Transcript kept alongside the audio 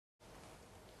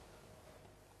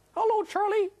Hello,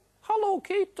 Charlie. Hello,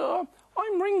 Kate.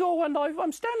 I'm Ringo, and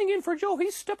I'm standing in for Joe.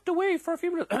 He's stepped away for a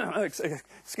few minutes.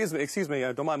 Excuse me.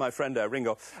 Don't mind my friend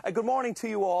Ringo. Good morning to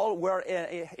you all. We're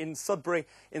in Sudbury,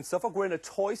 in Suffolk. We're in a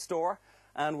toy store,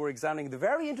 and we're examining the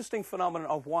very interesting phenomenon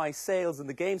of why sales in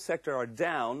the game sector are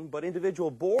down, but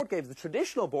individual board games, the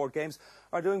traditional board games,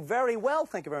 are doing very well.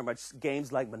 Thank you very much.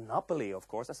 Games like Monopoly, of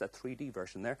course. That's a 3D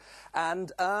version there.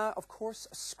 And, of course,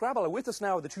 Scrabble. With us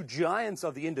now are the two giants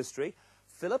of the industry.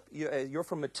 Philip, you're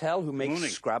from Mattel, who makes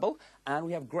Scrabble, and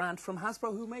we have Grant from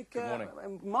Hasbro, who make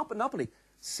Monopoly.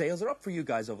 Sales are up for you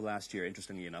guys over the last year,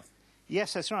 interestingly enough.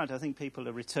 Yes, that's right. I think people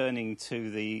are returning to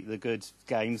the good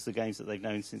games, the games that they've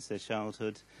known since their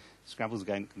childhood. Scrabble's a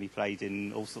game that can be played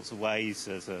in all sorts of ways,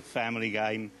 as a family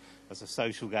game, as a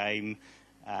social game,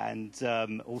 and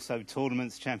also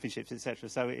tournaments, championships, etc.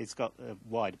 So it's got a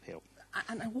wide appeal.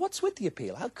 And what's with the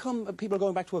appeal? How come people are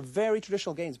going back to a very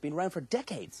traditional game? It's been around for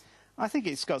decades. I think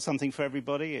it's got something for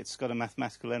everybody. It's got a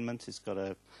mathematical element, it's got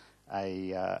a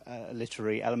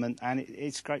literary element, and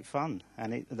it's great fun,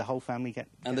 and the whole family gets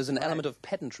there's an element of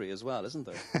pedantry as well, isn't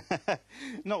there?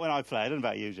 Not when I play. I don't know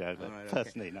about you, Joe, but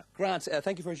personally, no. Grant,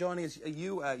 thank you for joining us.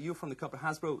 You're from the company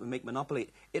Hasbro, make Monopoly.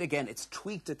 It's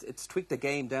tweaked the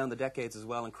game down the decades as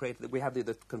well, and created. We have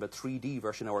the kind of a 3D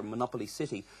version, or Monopoly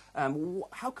City.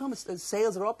 How come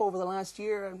sales are up over the last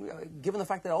year, given the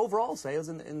fact that overall sales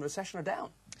in recession are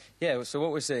down? Yeah, so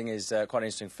what we're seeing is quite an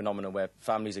interesting phenomenon where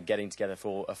families are getting together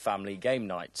for a family game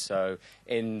night. So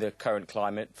in the current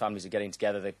climate, families are getting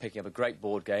together, they're picking up a great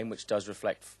board game, which does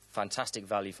reflect fantastic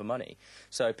value for money.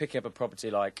 So picking up a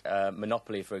property like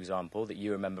Monopoly, for example, that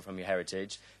you remember from your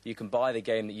heritage, you can buy the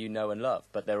game that you know and love,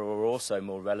 but there are also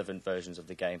more relevant versions of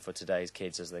the game for today's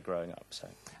kids as they're growing up. So.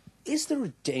 Is there a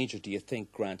danger, do you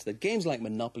think, Grant, that games like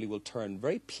Monopoly will turn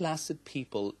very placid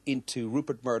people into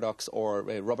Rupert Murdochs or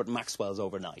Robert Maxwell's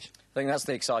overnight? I think that's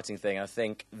the exciting thing. I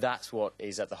think that's what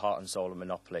is at the heart and soul of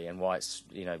Monopoly and why it's,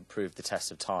 proved the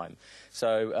test of time.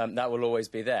 So that will always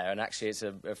be there. And actually,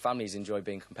 families enjoy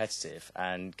being competitive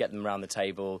and get them around the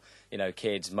table,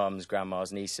 kids, mums,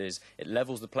 grandmas, nieces. It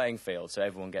levels the playing field so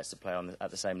everyone gets to play at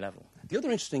the same level. The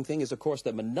other interesting thing is, of course,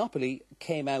 that Monopoly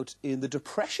came out in the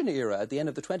Depression era at the end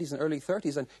of the 20s and early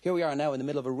 30s, and here we are now in the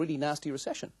middle of a really nasty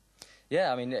recession.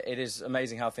 Yeah, I mean, it is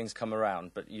amazing how things come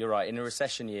around, but you're right, in a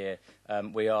recession year,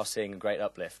 we are seeing a great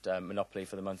uplift. Monopoly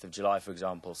for the month of July, for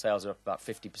example, sales are up about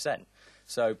 50%.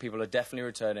 So people are definitely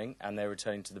returning, and they're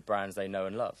returning to the brands they know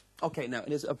and love. OK, now,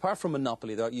 apart from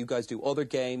Monopoly, though, you guys do other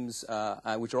games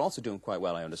which are also doing quite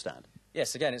well, I understand.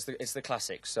 Yes, again, it's the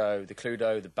classics. So the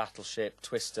Cluedo, the Battleship,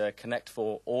 Twister, Connect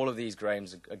 4, all of these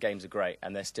games are great,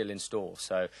 and they're still in store.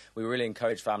 So we really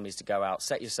encourage families to go out,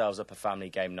 set yourselves up a family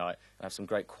game night, and have some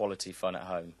great quality fun at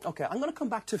home. OK, I'm going to come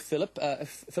back to Philip.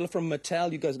 Philip from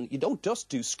Mattel, you guys, you don't just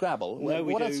do Scrabble. No,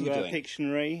 what else are you doing?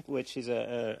 Pictionary, which is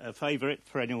a favourite,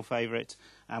 perennial favourite,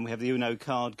 and we have the Uno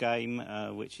card game,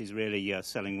 which is really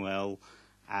selling well,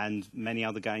 and many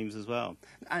other games as well.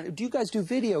 And do you guys do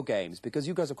video games? Because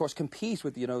you guys, of course, compete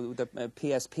with, the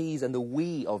PSPs and the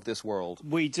Wii of this world.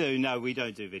 We do. No, we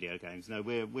don't do video games. No,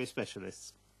 we're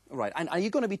specialists. Right. And are you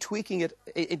going to be tweaking it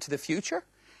into the future?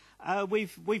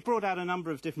 We've brought out a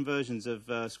number of different versions of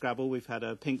Scrabble. We've had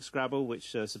a pink Scrabble,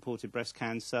 which supported breast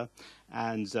cancer,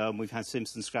 and we've had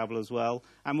Simpson Scrabble as well,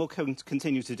 and we'll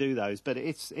continue to do those. But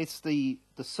it's the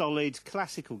solid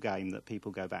classical game that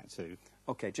people go back to.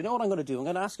 OK, do you know what I'm going to do? I'm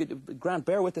going to ask you, Grant,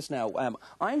 bear with us now.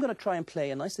 I'm going to try and play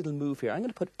a nice little move here. I'm going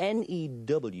to put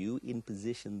N-E-W in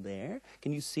position there.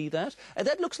 Can you see that? And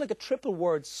that looks like a triple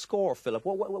word score, Philip.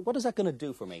 What is that going to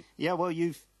do for me? Yeah, well,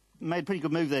 you've made a pretty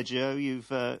good move there, Joe. You've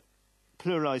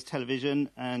pluralised television,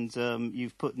 and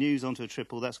you've put news onto a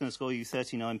triple. That's going to score you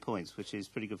 39 points, which is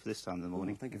pretty good for this time of the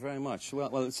morning. Thank you very much.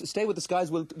 Well, stay with us, guys.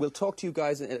 We'll talk to you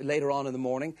guys later on in the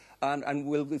morning, and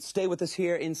we'll stay with us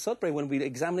here in Sudbury when we're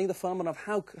examining the phenomenon of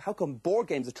how come board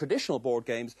games, the traditional board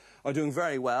games, are doing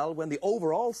very well when the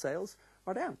overall sales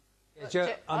are down. Yeah,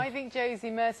 Joe, I think Joe's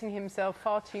immersing himself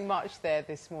far too much there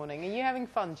this morning. Are you having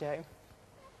fun, Joe?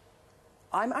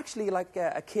 I'm actually like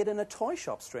a kid in a toy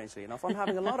shop, strangely enough. I'm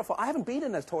having a lot of fun. I haven't been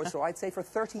in a toy store, I'd say, for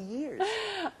 30 years.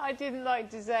 I didn't like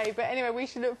to say, but anyway, we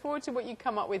should look forward to what you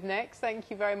come up with next.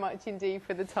 Thank you very much indeed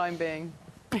for the time being.